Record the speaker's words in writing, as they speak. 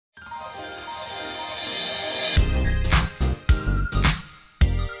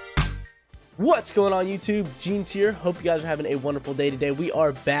What's going on YouTube? Jeans here. Hope you guys are having a wonderful day today. We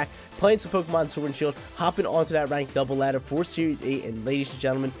are back playing some Pokemon Sword and Shield, hopping onto that ranked double ladder for Series 8, and ladies and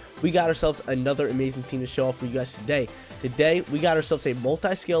gentlemen, we got ourselves another amazing team to show off for you guys today. Today, we got ourselves a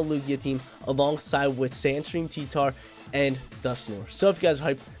multi-scale Lugia team alongside with Sandstream T-Tar and Dusknoir. So if you guys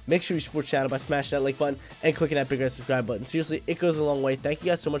are hyped, make sure you support the channel by smashing that like button and clicking that big red subscribe button. Seriously, it goes a long way. Thank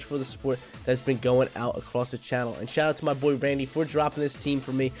you guys so much for the support that's been going out across the channel. And shout out to my boy Randy for dropping this team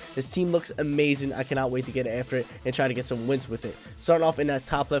for me. This team looks amazing. I cannot wait to get after it and try to get some wins with it. Starting off in that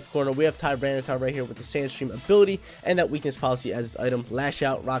top left corner, we have Tyranitar right here with the Sandstream ability and that weakness policy as its item. Lash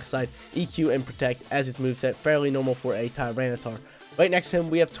Out, Rock Slide, EQ, and Protect as its moveset. Fairly normal for a Tyranitar. Right next to him,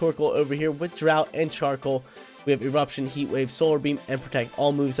 we have Torkoal over here with Drought and Charcoal. We have Eruption, Heat Wave, Solar Beam, and Protect,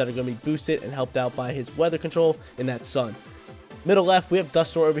 all moves that are going to be boosted and helped out by his weather control in that Sun. Middle left, we have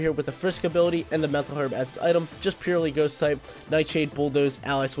Dusknoir over here with the Frisk ability and the Mental Herb as its item, just purely Ghost type, Nightshade, Bulldoze,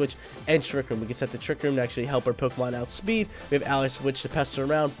 Ally Switch, and Trick Room. We can set the Trick Room to actually help our Pokemon outspeed. We have Ally Switch to pester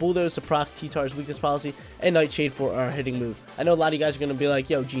around, Bulldoze to proc T-Tar's weakness policy, and Nightshade for our hitting move. I know a lot of you guys are going to be like,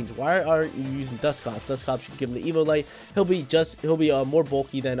 yo, Jeans, why aren't you using Dusclops? Dusclops should give him the Evo Light. He'll be more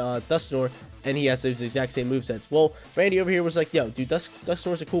bulky than Dusknoir, and he has those exact same movesets. Well, Randy over here was like, yo, dude,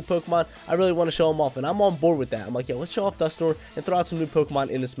 Dusknoir's a cool Pokemon. I really want to show him off, and I'm on board with that. I'm like, yo, let's show off Dusknoir and throw out some new Pokemon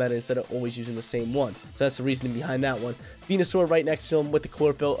in this meta instead of always using the same one. So that's the reasoning behind that one. Venusaur right next to him with the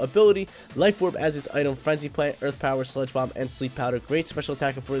Chlorophyll ability, Life Orb as its item, Frenzy Plant, Earth Power, Sludge Bomb, and Sleep Powder. Great special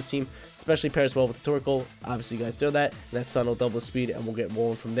attacker for this team, especially pairs well with the Torkoal. Obviously, you guys know that. And that Sun will double the speed, and we'll get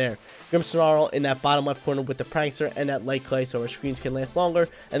rolling from there. Grimmsnarl in that bottom left corner with the Prankster and that Light Clay, so our screens can last longer.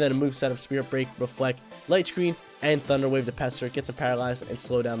 And then a moveset of Spirit Break, Reflect, Light Screen, and Thunder Wave to pester, get some paralyzed, and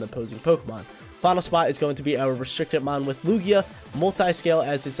slow down the opposing Pokemon. Final spot is going to be our Restricted Mon with Lugia, multi-scale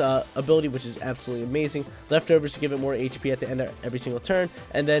as its ability, which is absolutely amazing. Leftovers to give it more HP at the end of every single turn.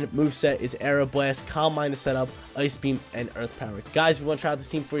 And then moveset is Aero Blast, Calm Mind to set up, Ice Beam, and Earth Power. Guys, if you want to try out this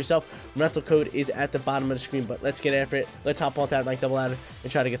team for yourself, rental code is at the bottom of the screen. But let's get after it. Let's hop on that ranked double ladder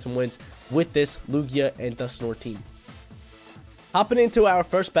and try to get some wins with this Lugia and Dusknoir team. Hopping into our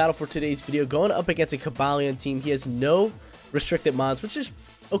first battle for today's video, going up against a Cobalion team. He has no restricted mons, which is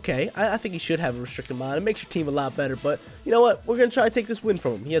okay. I think he should have a restricted mon. It makes your team a lot better, but you know what? We're going to try to take this win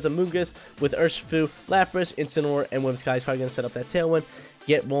from him. He has a Moongus with Urshifu, Lapras, Incineroar, and Whimsicott. He's probably going to set up that Tailwind,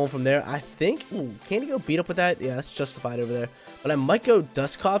 get rolling from there. I think, ooh, can he go beat up with that? Yeah, that's justified over there. But I might go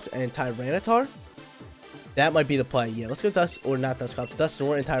Dusclops and Tyranitar. That might be the play. Yeah, let's go Dusknoir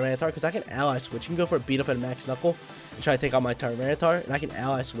and Tyranitar, because I can ally switch. You can go for a beat up and Max Knuckle and try to take out my Tyranitar, and I can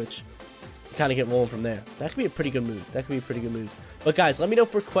ally switch and kind of get rolling from there. That could be a pretty good move. But guys, let me know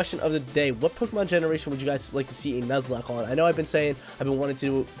for question of the day, what Pokemon generation would you guys like to see a Nuzlocke on? I know I've been wanting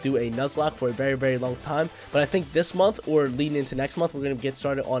to do a Nuzlocke for a very, very long time, but I think this month or leading into next month, we're going to get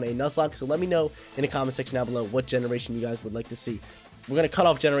started on a Nuzlocke. So let me know in the comment section down below what generation you guys would like to see. We're going to cut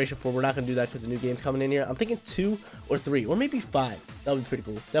off Generation 4. We're not going to do that because the new game's coming in here. I'm thinking 2 or 3 or maybe 5. That would be pretty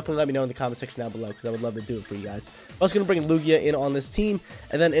cool. Definitely let me know in the comment section down below because I would love to do it for you guys. I was going to bring Lugia in on this team.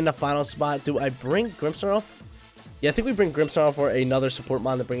 And then in the final spot, do I bring Grimmsnarl? Yeah, I think we bring Grimmsnarl for another support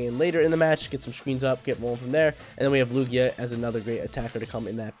mon to bring in later in the match. Get some screens up, get rolling from there. And then we have Lugia as another great attacker to come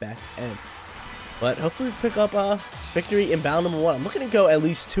in that back end. But hopefully we pick up victory in battle number 1. I'm looking to go at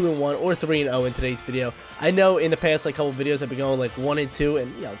least 2-1 or 3-0 in today's video. I know in the past like couple videos I've been going like 1-2,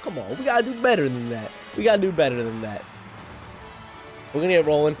 and you know, come on, we gotta do better than that. We're gonna get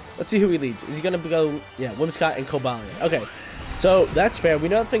rolling. Let's see who he leads. Is he gonna go? Yeah, Whimsicott and Cobalion. Okay, so that's fair. We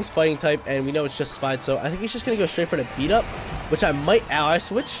know that thing's fighting type, and we know it's justified. So I think he's just gonna go straight for the beat up, which I might ally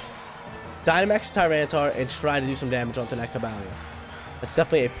switch, Dynamax Tyranitar, and try to do some damage onto that Cobalion. That's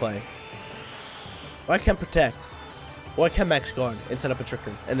definitely a play. Or I can Protect. Or I can Max Guard and set up a Trick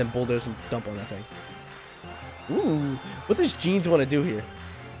Room. And then Bulldoze and dump on that thing. Ooh. What does Jeans want to do here?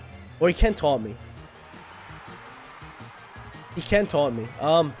 Or he can taunt me. He can taunt me.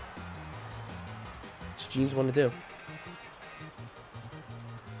 What does Jeans want to do?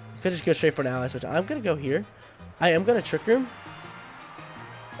 He could just go straight for an ally switch. I'm going to go here. I am going to Trick Room.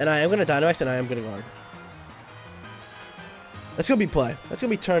 And I am going to Dynamax and I am going to Guard. That's going to be play. That's going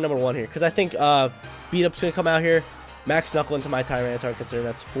to be turn number 1 here. Because I think Beat Up's going to come out here. Max Knuckle into my Tyranitar, considering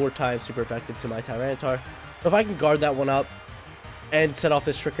that's 4 times super effective to my Tyranitar. So if I can guard that one up and set off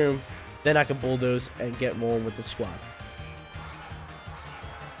this Trick Room, then I can Bulldoze and get rolling with the squad.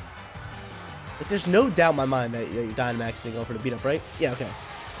 But there's no doubt in my mind that your Dynamax is going to go for the Beat Up, right? Yeah, okay.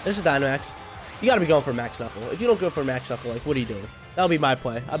 There's a Dynamax. You got to be going for Max Knuckle. If you don't go for Max Knuckle, like, what are you doing? That'll be my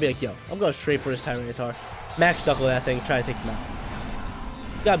play. I'll be like, yo, I'm going straight for this Tyranitar. Max Knuckle that thing, try to take him out.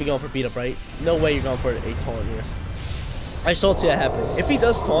 You gotta be going for beat up, right? No way you're going for a taunt here. I just don't see that happening. If he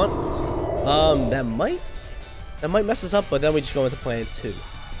does taunt, That might mess us up, but then we just go into plan 2,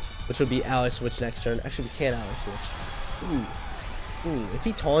 which would be ally switch next turn. Actually, we can't ally switch. Ooh, if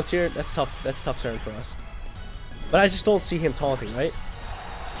he taunts here, that's tough. That's a tough turn for us. But I just don't see him taunting, right?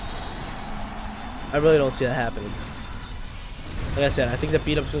 I really don't see that happening. Like I said, I think the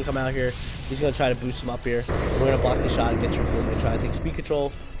beat up's gonna come out here. He's gonna try to boost him up here. We're gonna block the shot and get Trick Room and try to take speed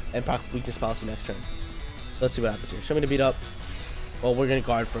control and proc weakness policy next turn. Let's see what happens here. Show me the beat up. Well, we're gonna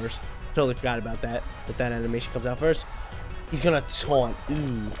guard first. Totally forgot about that. But that animation comes out first. He's gonna taunt.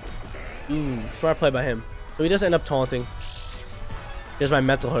 Ooh, smart play by him. So he doesn't end up taunting. Here's my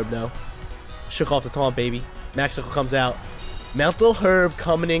mental herb though. Shook off the taunt, baby. Max Circle comes out. Mental herb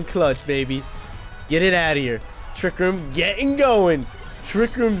coming in clutch, baby. Get it out of here. Trick Room getting going.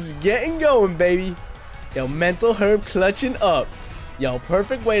 Trick Room's getting going, baby. Yo, mental herb clutching up. Yo,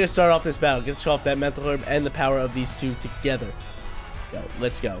 perfect way to start off this battle. Get off that mental herb and the power of these two together. Yo,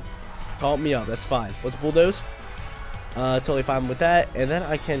 let's go. Call me up. That's fine. Let's bulldoze. Totally fine with that. And then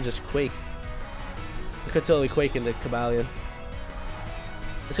I can just quake. I could totally quake into Cobalion.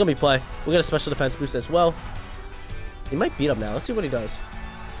 It's gonna be play. We'll get a special defense boost as well. He might beat up now. Let's see what he does.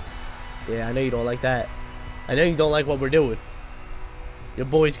 Yeah, I know you don't like that. I know you don't like what we're doing. Your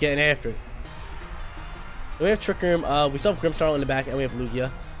boy's getting after it. We have Trick Room. We still have Grimmsnarl in the back, and we have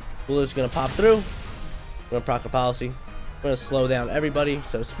Lugia. Bulldo's gonna pop through. We're gonna proc our policy. We're gonna slow down everybody,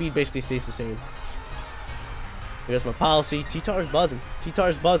 so speed basically stays the same. Here's my policy. T-Tar's buzzing.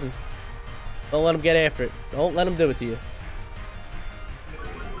 T-Tar's buzzing. Don't let him get after it. Don't let him do it to you.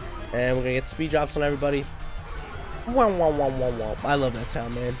 And we're gonna get speed drops on everybody. I love that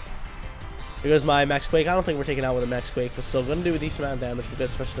sound, man. Here goes my Max Quake. I don't think we're taking out with a Max Quake, but still gonna do a decent amount of damage. We got a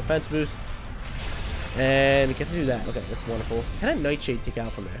special defense boost. And get to do that. Okay, that's wonderful. Can a Nightshade take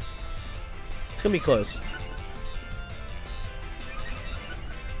out from there? It's gonna be close.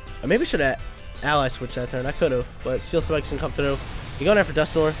 I maybe should have ally switched that turn. I could have, but Steel Spike's gonna come through. You're going after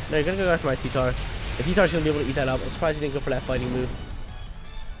Dusknoir. No, you're gonna go after my T-Tar. The T-Tar's gonna be able to eat that up. I'm surprised he didn't go for that fighting move.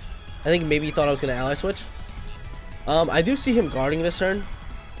 I think maybe he thought I was gonna ally switch. I do see him guarding this turn.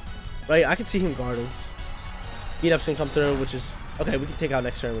 Right, I can see him guarding. Beat up's gonna come through, which is okay. We can take out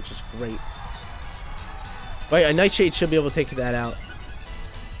next turn, which is great. Right, a Nightshade should be able to take that out.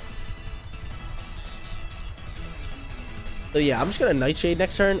 So yeah, I'm just gonna Nightshade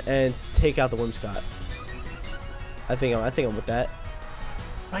next turn and take out the Whimsicott. I think I'm with that.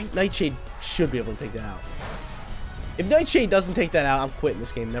 Right, Nightshade should be able to take that out. If Nightshade doesn't take that out, I'm quitting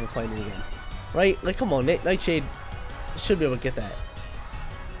this game, never playing it again. Right, like come on, Nightshade should be able to get that.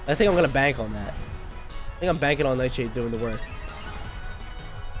 I think I'm gonna bank on that. I think I'm banking on Nightshade doing the work.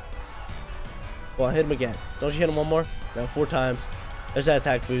 Well, hit him again. Don't you hit him one more? No, 4 times. There's that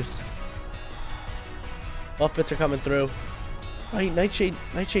attack boost. Buff fits are coming through. Right, Nightshade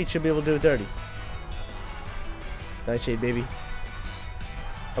should be able to do it dirty. Nightshade, baby.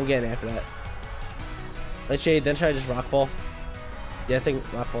 I'm getting after that. Nightshade, then try to just Rockfall. Yeah, I think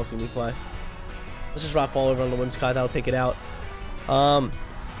Rockfall's gonna be play. Let's just Rockfall over on the Whimsicott. That'll take it out.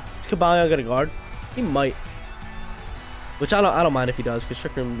 Is Cobalion gonna guard? He might. Which I don't mind if he does, because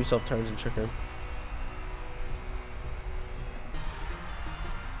Trick Room, we still have turns in Trick Room.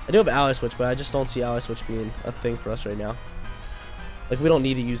 I do have ally switch, but I just don't see ally switch being a thing for us right now. Like, we don't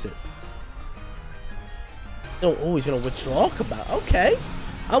need to use it. Oh, he's gonna withdraw Cobalion. Okay,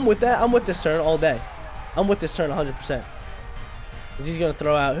 I'm with that. I'm with this turn all day. I'm with this turn 100%. Because he's gonna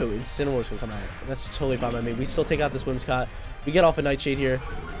throw out who? Incineroar's gonna come out. That's totally fine by me. We still take out this Whimsicott. We get off a Nightshade here.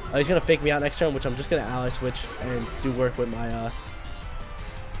 He's gonna fake me out next turn, which I'm just gonna ally switch and do work with my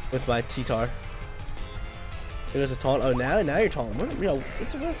T-Tar. There's a taunt. Oh, now you're taunting.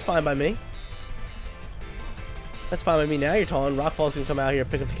 That's fine by me. That's fine by me. Now you're taunting. Rockfall's gonna come out here,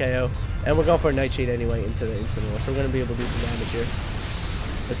 pick up the KO, and we're going for a Nightshade anyway into the Incineroar, so we're gonna be able to do some damage here.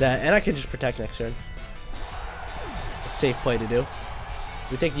 That's that, and I can just protect next turn. It's a safe play to do.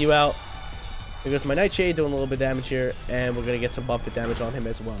 We take you out. Here goes my Nightshade doing a little bit of damage here, and we're gonna get some bump it damage on him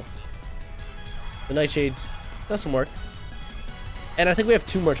as well. The Nightshade does some work, and I think we have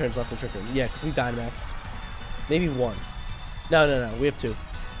 2 more turns left in Trick Room. Yeah, because we Dynamax. Maybe 1. No. We have 2.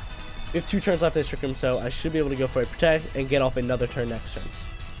 We have 2 turns left in this Trick Room, so I should be able to go for a protect and get off another turn next turn.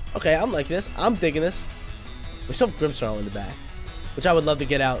 Okay, I'm liking this. I'm digging this. We still have Grimmsnarl in the back, which I would love to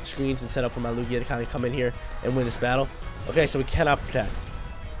get out screens and set up for my Lugia to kind of come in here and win this battle. Okay, so we cannot protect.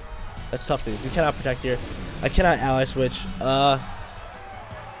 That's tough news. We cannot protect here. I cannot ally switch. I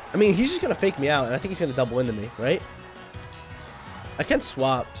mean, he's just gonna fake me out, and I think he's gonna double into me, right? I can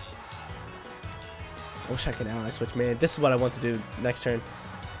swap. I wish I could ally switch, man. This is what I want to do next turn.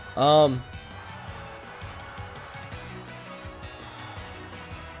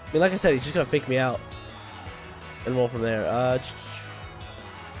 I mean, like I said, he's just gonna fake me out and roll from there.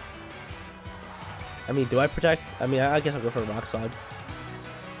 I mean, do I protect? I mean, I guess I'll go for a rock slide.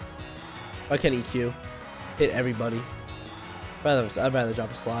 I can EQ, hit everybody. I'd rather drop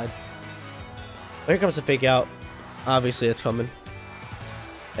a slide. Here comes the fake out. Obviously, it's coming.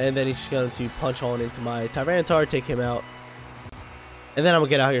 And then he's just going to punch on into my Tyranitar, take him out. And then I'm gonna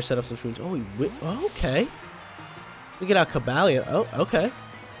get out here, set up some screens. Oh, okay. We get out Cobalion. Oh, okay.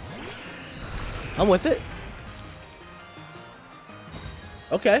 I'm with it.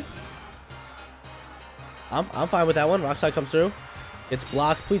 Okay. I'm fine with that one. Rock Slide comes through. It's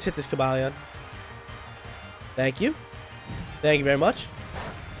blocked. Please hit this Cobalion. Thank you. Thank you very much.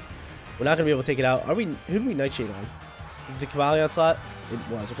 We're not gonna be able to take it out. Are we? Who do we Nightshade on? Is it the Cobalion slot? It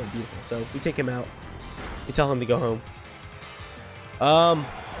was. Okay, beautiful. So we take him out. We tell him to go home. I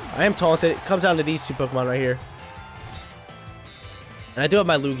am taunted. It comes down to these two Pokemon right here. And I do have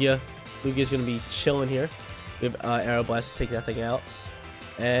my Lugia. Lugia's gonna be chilling here. We have Aeroblast to take that thing out.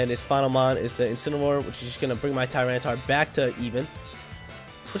 And his final mon is the Incineroar, which is just gonna bring my Tyranitar back to even.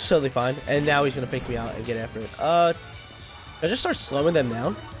 Which is totally fine. And now he's gonna fake me out and get after it. Can I just start slowing them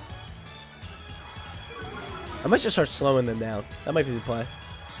down? I might just start slowing them down. That might be the play.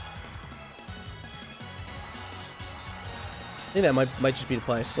 I think that might just be the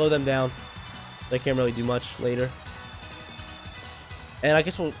play. Slow them down. They can't really do much later. And I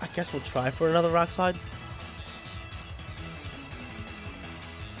guess we'll try for another Rock Slide.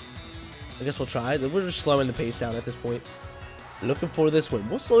 I guess we'll try. We're just slowing the pace down at this point. Looking for this win.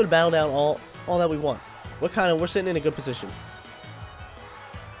 We'll slow the battle down all that we want. We're sitting in a good position.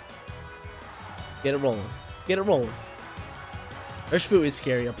 Get it rolling. Get it rolling. Urshifu is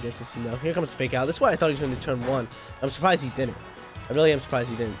scary up against this team though. Here comes the fake out. This is what I thought he was going to do turn 1. I'm surprised he didn't. I really am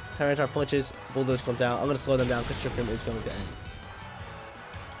surprised he didn't. Tyranitar flinches. Bulldoze comes out. I'm going to slow them down because Trick Room is going to end.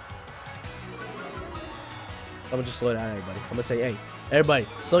 I'm going to just slow down everybody. I'm going to say, hey, everybody,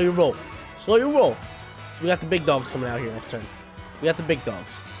 slow your roll. Slow your roll. So we got the big dogs coming out here next turn. We got the big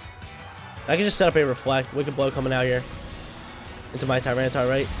dogs. I can just set up a Reflect. Wicked Blow coming out here. Into my Tyranitar,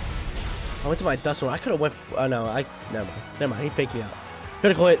 right? I went to my Dusknoir. I could have went. Oh no, never mind. He faked me out.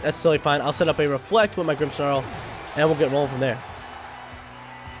 Critical hit. That's totally fine. I'll set up a Reflect with my Grimmsnarl, and we'll get rolling from there.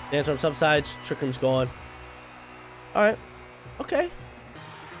 Dance Storm subsides. Trick Room's gone. All right. Okay.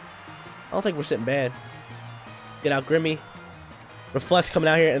 I don't think we're sitting bad. Get out Grimmy. Reflects coming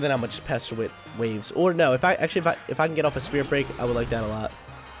out here, and then I'm gonna just pester with waves. Or no, if I can get off a Spirit Break, I would like that a lot.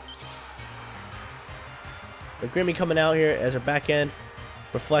 But Grimmy coming out here as our back end.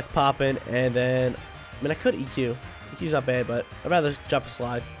 Reflect popping, and then I mean I could EQ. EQ's not bad, but I'd rather drop a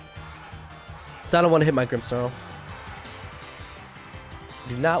slide. So I don't want to hit my Grimmsnarl.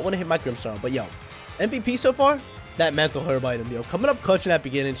 Do not want to hit my Grimmsnarl. But yo, MVP so far, that Mental Herb item, yo, coming up clutch in that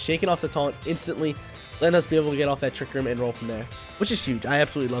beginning, shaking off the taunt instantly, letting us be able to get off that Trick Room and roll from there, which is huge. I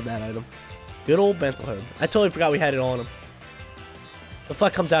absolutely love that item. Good old Mental Herb. I totally forgot we had it on him.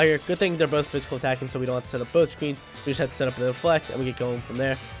 Reflect comes out here. Good thing they're both physical attacking, so we don't have to set up both screens. We just have to set up the Reflect, and we get going from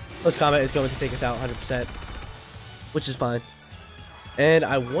there. Close Combat is going to take us out 100%, which is fine. And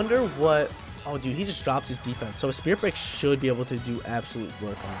I wonder what... Oh, dude, he just drops his defense. So a Spirit Break should be able to do absolute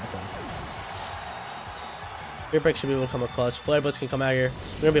work on that guy. Spirit Break should be able to come up clutch. Flare Blitz can come out here.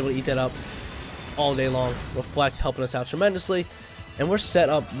 We're going to be able to eat that up all day long. Reflect helping us out tremendously. And we're set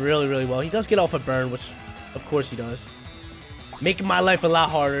up really, really well. He does get off a burn, which of course he does. Making my life a lot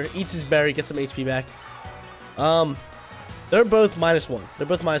harder. Eats his berry, gets some HP back. They're both -1. They're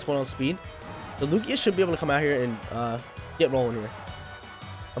both -1 on speed. The Lugia should be able to come out here and get rolling here.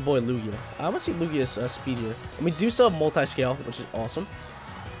 My boy Lugia. I want to see Lugia's speed here. And we do still have multi-scale, which is awesome.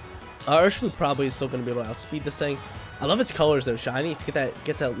 Urshifu probably is still going to be able to outspeed this thing. I love its colors though, shiny. It's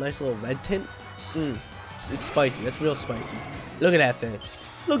gets that nice little red tint. It's spicy. That's real spicy. Look at that thing.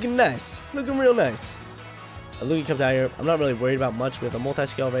 Looking nice. Looking real nice. Lugia comes out here. I'm not really worried about much. We have a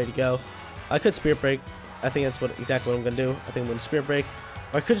multi-scale ready to go. I could Spirit Break. I think that's exactly what I'm going to do. I think I'm going to Spirit Break.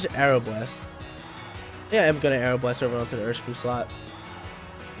 Or I could just Aeroblast. Yeah, I'm going to Aeroblast over onto the Urshifu slot.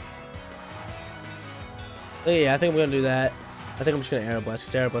 Yeah, I think I'm going to do that. I think I'm just going to Aeroblast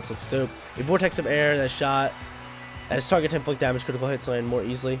because Aeroblast looks dope. A Vortex of Air, that shot. That is target 10 flick damage, critical hits land more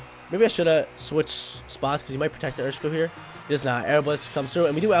easily. Maybe I should have switched spots because he might protect the Urshifu here. He does not. Aeroblast comes through,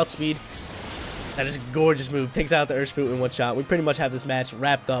 and we do outspeed. That is a gorgeous move. Takes out the Urshifu in one shot. We pretty much have this match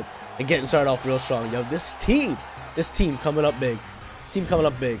wrapped up and getting started off real strong. Yo, this team coming up big. This team coming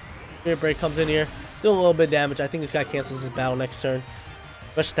up big. Spirit Break comes in here. Doing a little bit of damage. I think this guy cancels his battle next turn.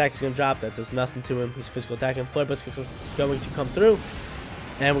 Special attack is going to drop. That does nothing to him. He's physical attacking. Flare Blitz going to come through.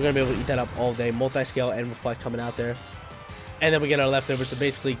 And we're going to be able to eat that up all day. Multi-scale and Reflect coming out there. And then we get our leftovers to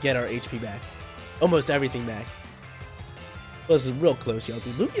basically get our HP back. Almost everything back. This is real close, yo.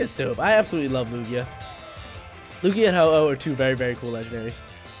 Dude, Lugia's dope. I absolutely love Lugia. Lugia and Ho-Oh are two very, very cool legendaries.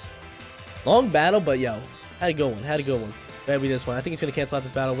 Long battle, but yo, had a good one. Had a good one. Maybe this one. I think he's going to cancel out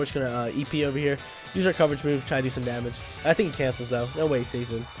this battle. We're just going to EP over here. Use our coverage move. Try to do some damage. I think he cancels, though. No way he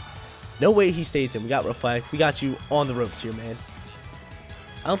stays in. No way he stays in. We got Reflect. We got you on the ropes here, man.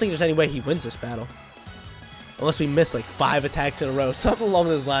 I don't think there's any way he wins this battle. Unless we miss like 5 attacks in a row. Something along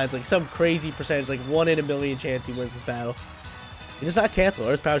those lines. Like some crazy percentage. Like 1 in a million chance he wins this battle. He does not cancel.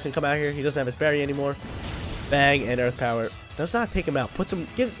 Earth Power's going to come out here. He doesn't have his berry anymore. Bang, and Earth Power does not take him out. Puts him.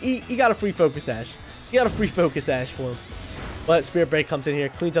 He got a free Focus Sash. He got a free Focus Sash for him. But Spirit Break comes in here,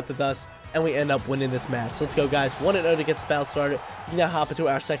 cleans up the dust, and we end up winning this match. So let's go, guys. 1-0 to get this battle started. We now hop into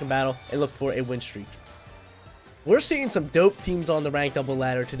our second battle and look for a win streak. We're seeing some dope teams on the ranked double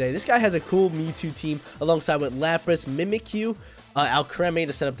ladder today. This guy has a cool Mewtwo team alongside with Lapras, Mimikyu, Alcremie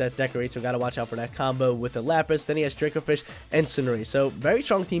to set up that Decorate, so got to watch out for that combo with the Lapras. Then he has Dracofish and Cinderace. So very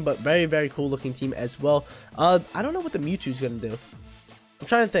strong team, but very, very cool looking team as well. I don't know what the Mewtwo's going to do. I'm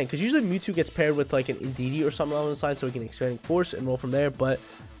trying to think, because usually Mewtwo gets paired with like an Indeedee or something along the line, so we can Expanding Force and roll from there. But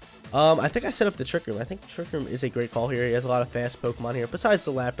I think I set up the Trick Room. I think Trick Room is a great call here. He has a lot of fast Pokemon here, besides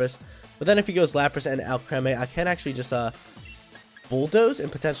the Lapras. But then if he goes Lapras and Alcremie, I can actually just Bulldoze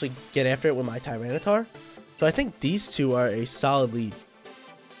and potentially get after it with my Tyranitar. So I think these two are a solid lead.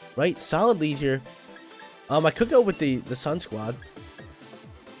 Right? Solid lead here. I could go with the Sun Squad.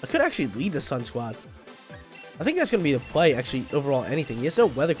 I could actually lead the Sun Squad. I think that's going to be the play, actually, overall anything. He has no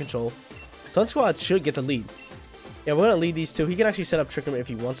weather control. Sun Squad should get the lead. Yeah, we're going to lead these two. He can actually set up Trick Room if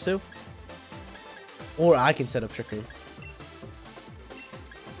he wants to. Or I can set up Trick Room.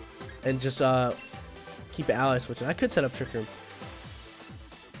 And just keep it ally switching. I could set up Trick Room.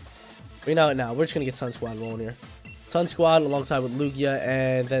 You know what? Now we're just going to get Sun Squad rolling here. Sun Squad alongside with Lugia.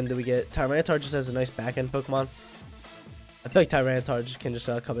 And then do we get Tyranitar just has a nice back-end Pokemon. I feel like Tyranitar just can just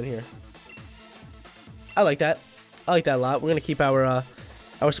come in here. I like that. I like that a lot. We're going to keep our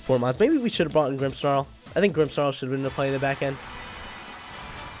support mods. Maybe we should have brought in Grimmsnarl. I think Grimmsnarl should have been the play in the back end.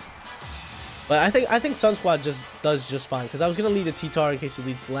 But I think Sun Squad just does just fine. Because I was going to lead the T-Tar in case he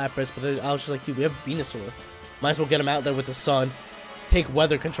leads the Lapras. But I was just like, dude, we have Venusaur. Might as well get him out there with the Sun. Take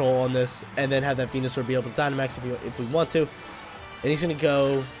weather control on this. And then have that Venusaur be able to Dynamax if we want to. And he's going to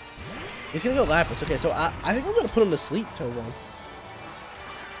go... He's going to go Lapras. Okay, so I think I'm going to put him to sleep turn 1.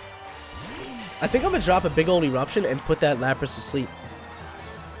 I think I'm going to drop a big old Eruption and put that Lapras to sleep.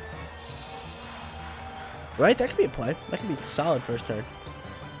 Right? That could be a play. That could be a solid first turn.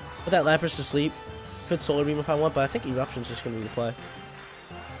 Put that Lapras to sleep. Could Solar Beam if I want, but I think Eruption's just going to be the play.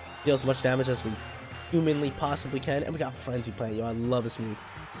 Deal as much damage as we humanly possibly can. And we got Frenzy playing. Yo, I love this move.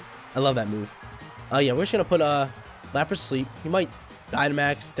 I love that move. Yeah, we're just going to put Lapras to sleep. He might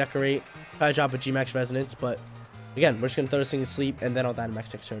Dynamax, Decorate, probably drop a G-Max Resonance, but again, we're just going to throw this thing to sleep, and then I'll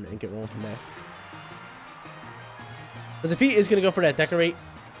Dynamax next turn and get rolling from there. Because if he is going to go for that Decorate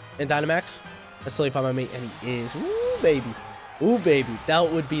and Dynamax, that's totally fine by me, and he is. Ooh, baby. Ooh, baby. That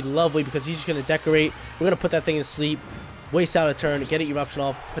would be lovely because he's just going to Decorate. We're going to put that thing to sleep, waste out a turn, get an Eruption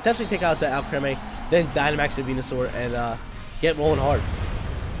off, potentially take out the Alcremie, then Dynamax the Venusaur, and get rolling hard.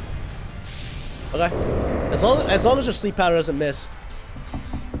 Okay. As long as your Sleep Powder doesn't miss.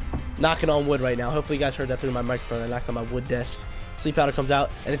 Knocking on wood right now. Hopefully you guys heard that through my microphone. I knocked on my wood dash. Sleep Powder comes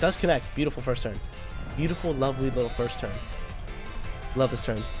out, and it does connect. Beautiful first turn. Beautiful, lovely little first turn. Love this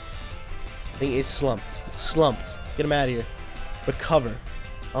turn. Thing is slumped. Slumped. Get him out of here. Recover.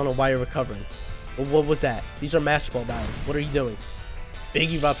 I don't know why you're recovering. Well, what was that? These are Master Ball battles. What are you doing?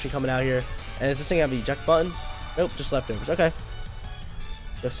 Big Eruption coming out here. And does this thing have an eject button? Nope, just leftovers. Okay.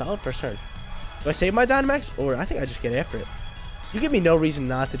 Yo, solid first turn. Do I save my Dynamax? Or I think I just get after it. You give me no reason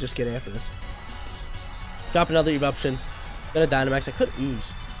not to just get after this. Drop another Eruption. Got a Dynamax. I could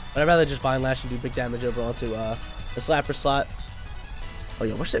Ooze. But I'd rather just Vine Lash and do big damage over onto the Slapper slot. Oh,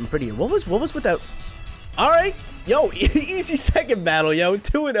 yo, we're sitting pretty here. What was with that? All right. Yo, easy second battle, yo.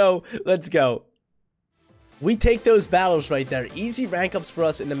 2-0. Let's go. We take those battles right there. Easy rank ups for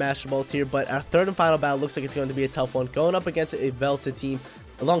us in the Master Ball tier. But our third and final battle looks like it's going to be a tough one. Going up against a Velta team.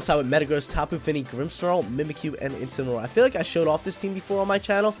 Alongside with Metagross, Tapu Fini, Grimmsnarl, Mimikyu, and Incineroar. I feel like I showed off this team before on my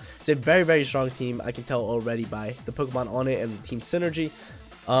channel. It's a very, very strong team. I can tell already by the Pokemon on it and the team synergy.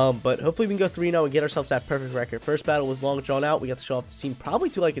 But hopefully we can go 3-0 and get ourselves that perfect record. First battle was long drawn out. We got to show off the team probably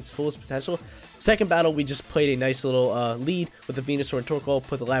to like its fullest potential. Second battle, we just played a nice little lead with the Venusaur and Torkoal,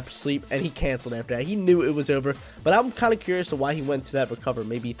 put the Lapras to sleep, and he canceled after that. He knew it was over, but I'm kind of curious to why he went to that recover.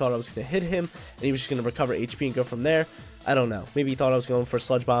 Maybe he thought I was going to hit him, and he was just going to recover HP and go from there. I don't know. Maybe he thought I was going for a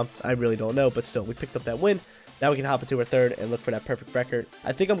Sludge Bomb. I really don't know, but still, we picked up that win. Now we can hop into our third and look for that perfect record.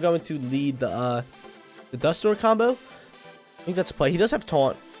 I think I'm going to lead the Dusknoir combo. I think that's a play. He does have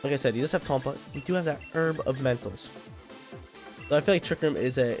taunt. Like I said, he does have taunt, but we do have that herb of mentals. So I feel like Trick Room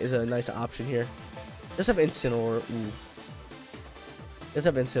is a nice option here. Does have Incineroar. Ooh. Does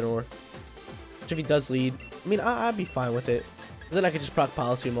have Incineroar. Which if he does lead, I mean, I'd be fine with it. Then I could just proc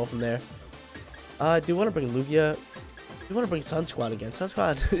Policy and roll from there. Do you want to bring Lugia? Do you want to bring Sun Squad again? Sun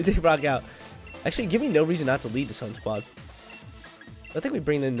Squad, they rock out. Actually, give me no reason not to lead the Sun Squad. I think we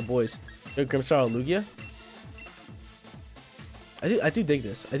bring in the boys. Grimmsnarl, Lugia. I do dig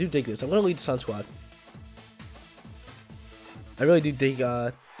this. I do dig this. I'm gonna lead the Sun Squad. I really do dig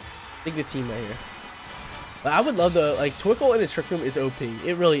the team right here. But I would love to, like, Torkoal in a Trick Room is OP.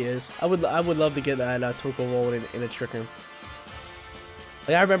 It really is. I would love to get that Torkoal rolling in a Trick Room.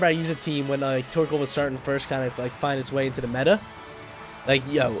 Like, I remember I used a team when Torkoal was starting first, kind of like find its way into the meta. Like,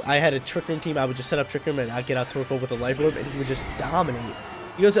 yo, I had a Trick Room team. I would just set up Trick Room and I'd get out Torkoal with a Life Orb and he would just dominate.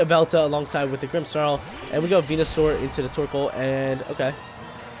 He goes to Velta alongside with the Grimmsnarl, and we go Venusaur into the Torkoal, and okay.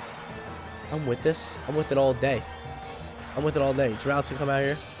 I'm with this. I'm with it all day. I'm with it all day. Droughts can come out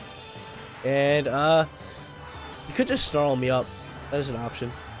here. And you could just snarl me up. That is an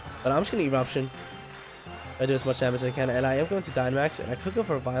option. But I'm just gonna Eruption. I do as much damage as I can, and I am going to Dynamax, and I could go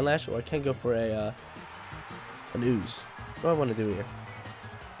for a Vine Lash, or I can go for a an Ooze. What do I want to do here?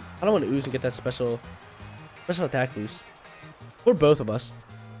 I don't want to Ooze and get that special attack boost. For both of us.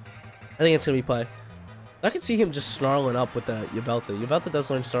 I think it's going to be play. I can see him just snarling up with the Yveltal. Yveltal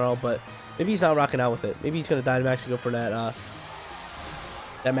does learn Snarl, but maybe he's not rocking out with it. Maybe he's going to Dynamax and go for that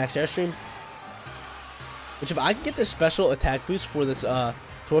that Max Airstream. Which, if I can get this special attack boost for this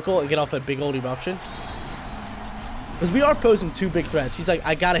Torkoal and get off a big old Eruption. Because we are posing two big threats. He's like,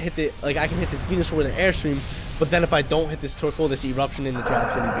 I gotta hit the, like, I can hit this Venusaur with an Airstream, but then if I don't hit this Torkoal, this Eruption in the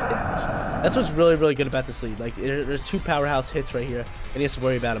Drought's gonna be big damage. That's what's really, really good about this lead. Like, there's two powerhouse hits right here, and he has to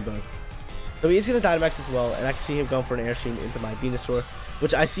worry about them both. So he's gonna Dynamax as well, and I can see him going for an Airstream into my Venusaur,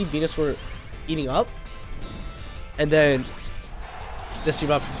 which I see Venusaur eating up, and then this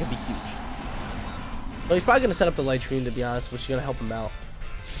Eruption can be huge. So he's probably gonna set up the Light Screen, to be honest, which is gonna help him out.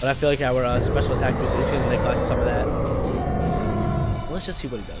 But I feel like our special attack boost is going to neglect some of that. Let's just see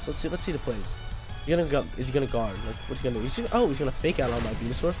what he does. Let's see the plays. Is he gonna guard? Like, what's he gonna do? He's gonna fake out on my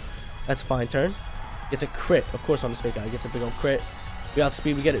Venusaur. That's a fine turn. Gets a crit, of course, on this fake out. He gets a big old crit. We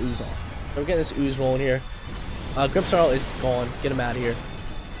outspeed. We get an Ooze off. So we're getting this Ooze rolling here. Grimmsnarl is gone. Get him out of here.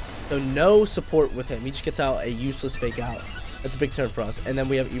 So no support with him. He just gets out a useless fake out. That's a big turn for us. And then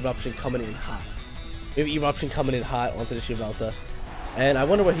we have Eruption coming in hot. We have Eruption coming in hot onto the Yveltal. And I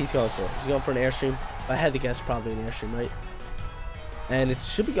wonder what he's going for. He's going for an Airstream. If I had to guess, probably an Airstream, right? And it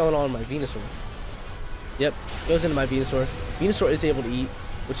should be going on my Venusaur. Yep, goes into my Venusaur. Venusaur is able to eat,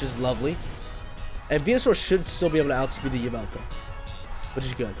 which is lovely. And Venusaur should still be able to outspeed the Yveltal, which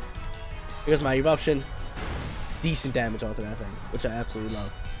is good. Here's my Eruption. Decent damage onto that thing, which I absolutely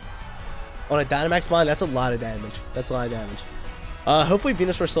love. On a Dynamax mod, that's a lot of damage. That's a lot of damage. Hopefully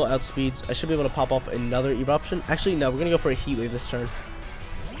Venusaur still outspeeds. I should be able to pop off another Eruption. Actually, no, we're going to go for a Heat Wave this turn.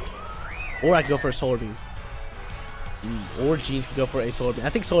 Or I can go for a Solar Beam. Or Jeans can go for a Solar Beam. I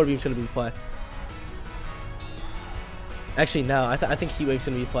think Solar Beam's going to be play. Actually, no, I think Heat Wave's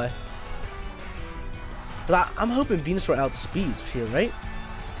going to be play. But I'm hoping Venusaur outspeeds here, right?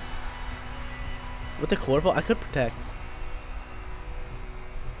 With the Chlorophyll, I could Protect.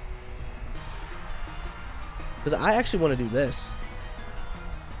 Because I actually want to do this.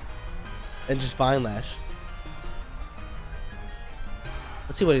 And just Vine Lash.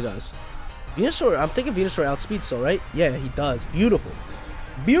 Let's see what he does. Venusaur, I'm thinking Venusaur outspeeds still, right? Yeah, he does. Beautiful.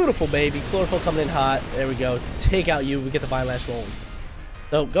 Beautiful, baby. Chlorophyll coming in hot. There we go. Take out you. We get the Vine Lash rolling.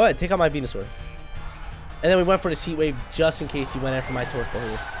 So, go ahead. Take out my Venusaur. And then we went for this Heat Wave just in case he went after my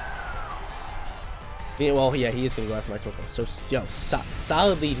Torkoal here. Well, yeah, he is going to go after my Torkoal. So, yo,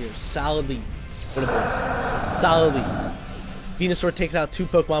 solid lead here. Solid lead for the boys. Solid lead. Venusaur takes out two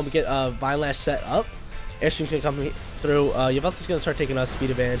Pokemon. We get Vine Lash set up. Airstream's going to come through. Yveltal's going to start taking us speed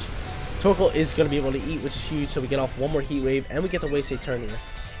advantage. Torkoal is going to be able to eat, which is huge. So we get off one more Heat Wave, and we get the waste a turn here.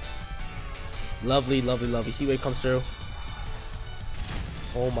 Lovely, lovely, lovely. Heat Wave comes through.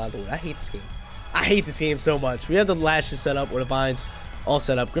 Oh my lord, I hate this game. I hate this game so much. We have the Lashes set up, or the Vines all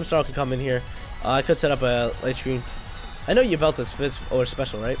set up. Grimmsnarl can come in here. I could set up a Light Screen. I know Yveltal's physical or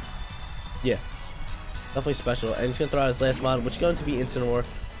special, right? Yeah. Definitely special. And he's going to throw out his last mod, which is going to be Incineroar.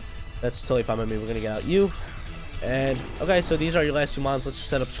 That's totally fine by me. We're going to get out you. And, okay, so these are your last two mons. Let's just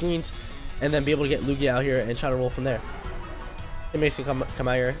set up screens. And then be able to get Lugia out here and try to roll from there. It makes him come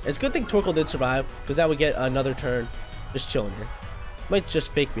out here. It's a good thing Torkoal did survive, because that would get another turn just chilling here. Might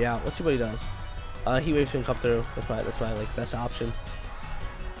just fake me out. Let's see what he does. Heat Wave's gonna come through. That's my like best option.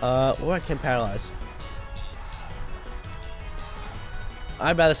 Or I can paralyze.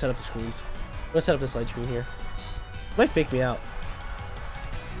 I'd rather set up the screens. I'm gonna set up this light screen here. He might fake me out.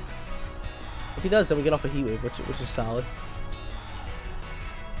 If he does, then we get off a Heat Wave, which is solid.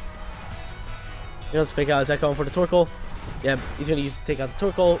 You know, let's fake out. Is that going for the Torkoal? Yeah, he's gonna use to take out the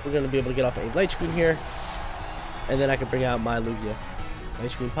Torkoal. We're gonna be able to get off a light screen here, and then I can bring out my Lugia.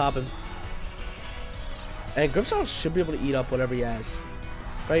 Light screen popping, and Grimmsnarl should be able to eat up whatever he has,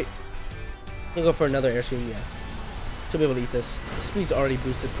 right? He'll go for another air screen. Yeah, should be able to eat this. The speed's already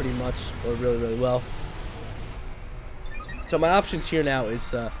boosted pretty much, or really well. So my options here now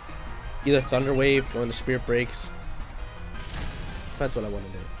is either Thunder Wave, going to Spirit Breaks. That's what I want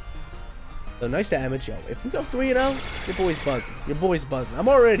to do. So nice damage, yo. If we go 3-0, your boy's buzzing. Your boy's buzzing. I'm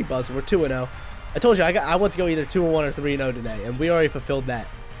already buzzing. We're 2-0. I told you I want to go either 2-1 or 3-0 today, and we already fulfilled that.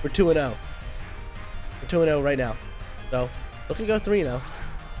 We're 2-0. We're 2-0 right now. So looking to go 3-0.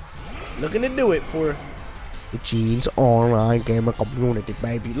 Looking to do it for the Genes Online Gamer Community,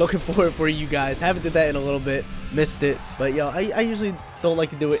 baby. Looking forward for you guys. Haven't did that in a little bit. Missed it. But, yo, I usually don't like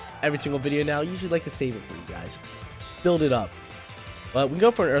to do it every single video now. I usually like to save it for you guys. Build it up. But we can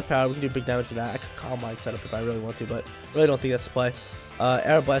go for an Earth Power. We can do big damage with that. I could Calm Mind set up if I really want to, but I really don't think that's the play.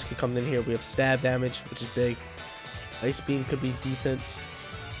 Air Blast could come in here. We have Stab damage, which is big. Ice Beam could be decent.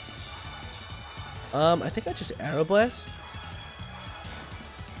 I think I just Aero Blast.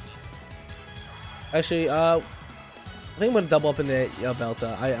 Actually, I think I'm going to double up in the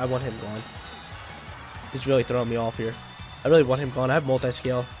Belta. I want him gone. He's really throwing me off here. I really want him gone. I have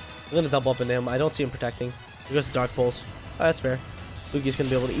multi-scale. I'm going to double up into him. I don't see him protecting. He goes to Dark Pulse. Oh, that's fair. Lugia's going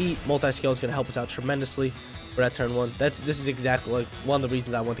to be able to eat. Multi-scale is going to help us out tremendously for that turn 1. This is exactly like one of the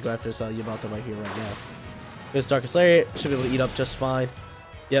reasons I want to go after this Yveltal right here, right now. This Darkest Lariat should be able to eat up just fine.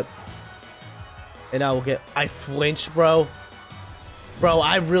 Yep. And now we'll get... I flinched, bro. Bro,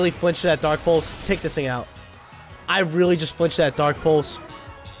 I really flinched that Dark Pulse. Take this thing out. I really just flinched that Dark Pulse.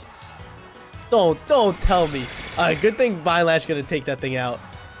 Don't tell me. Good thing Vinelat's going to take that thing out.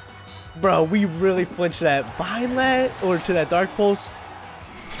 Bro, we really flinched that Vinelat or to that Dark Pulse.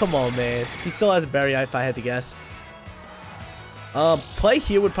 Come on, man. He still has a Berry if I had to guess. Play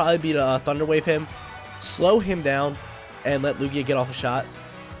here would probably be to Thunder Wave him, slow him down, and let Lugia get off a shot.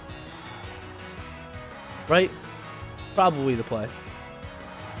 Right? Probably the play.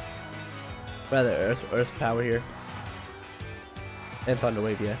 Rather Earth Power here. And Thunder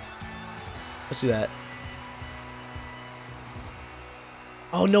Wave, yeah. Let's do that.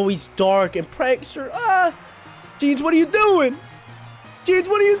 Oh no, he's Dark and Prankster. Ah! Jeans, what are you doing? Jeans,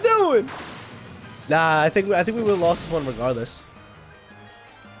 what are you doing? Nah, I think we would have lost this one regardless.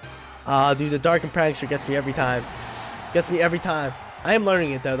 Dude, the Dark and Prankster gets me every time. Gets me every time. I am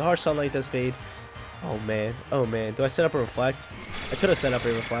learning it though. The harsh sunlight does fade. Oh man. Oh man. Do I set up a Reflect? I could have set up a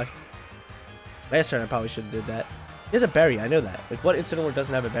Reflect. Last turn I probably should have did that. He has a Berry, I know that. Like, what Incineroar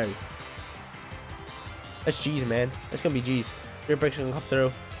doesn't have a Berry? That's G's, man. That's gonna be G's. Spirit Break's gonna come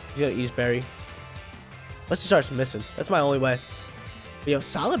through. He's gonna eat his Berry. Unless he starts missing. That's my only way. But, yo,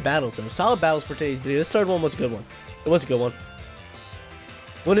 solid battles though. Solid battles for today's video. This third one was a good one. It was a good one.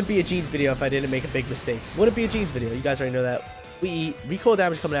 Wouldn't be a Jeans video if I didn't make a big mistake. Wouldn't be a Jeans video. You guys already know that. We eat. Recoil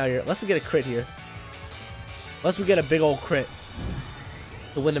damage coming out here. Unless we get a crit here. Unless we get a big old crit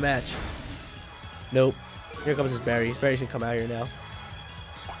to win the match. Nope. Here comes his Berry. His Berry's gonna come out here now.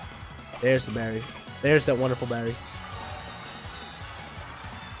 There's the Berry. There's that wonderful Berry.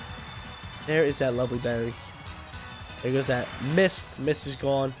 There is that lovely Berry. There goes that Mist. Mist is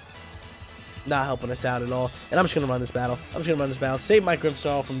gone. Not helping us out at all. And I'm just going to run this battle. Save my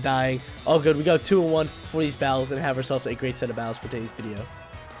Grimmsnarl from dying. All good. We go 2-1 for these battles and have ourselves a great set of battles for today's video.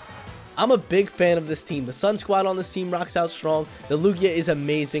 I'm a big fan of this team. The Sun Squad on this team rocks out strong. The Lugia is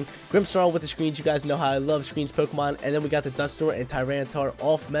amazing. Grimmsnarl with the screens. You guys know how I love screens Pokemon. And then we got the Dusknoir and Tyranitar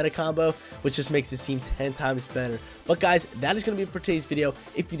off meta combo, which just makes this team 10 times better. But guys, that is going to be it for today's video.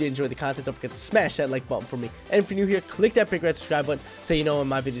 If you did enjoy the content, don't forget to smash that like button for me. And if you're new here, click that big red subscribe button so you know when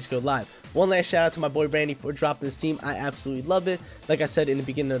my videos go live. One last shout out to my boy Randy for dropping this team. I absolutely love it. Like I said in the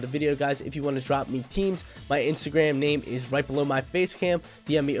beginning of the video, guys, if you want to drop me teams, my Instagram name is right below my face cam.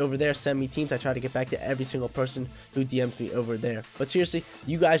 DM me over there, send me teams. I try to get back to every single person who DMs me over there. But seriously,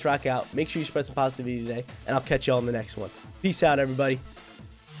 you guys rock out. Make sure you spread some positivity today, and I'll catch you all in the next one. Peace out, everybody.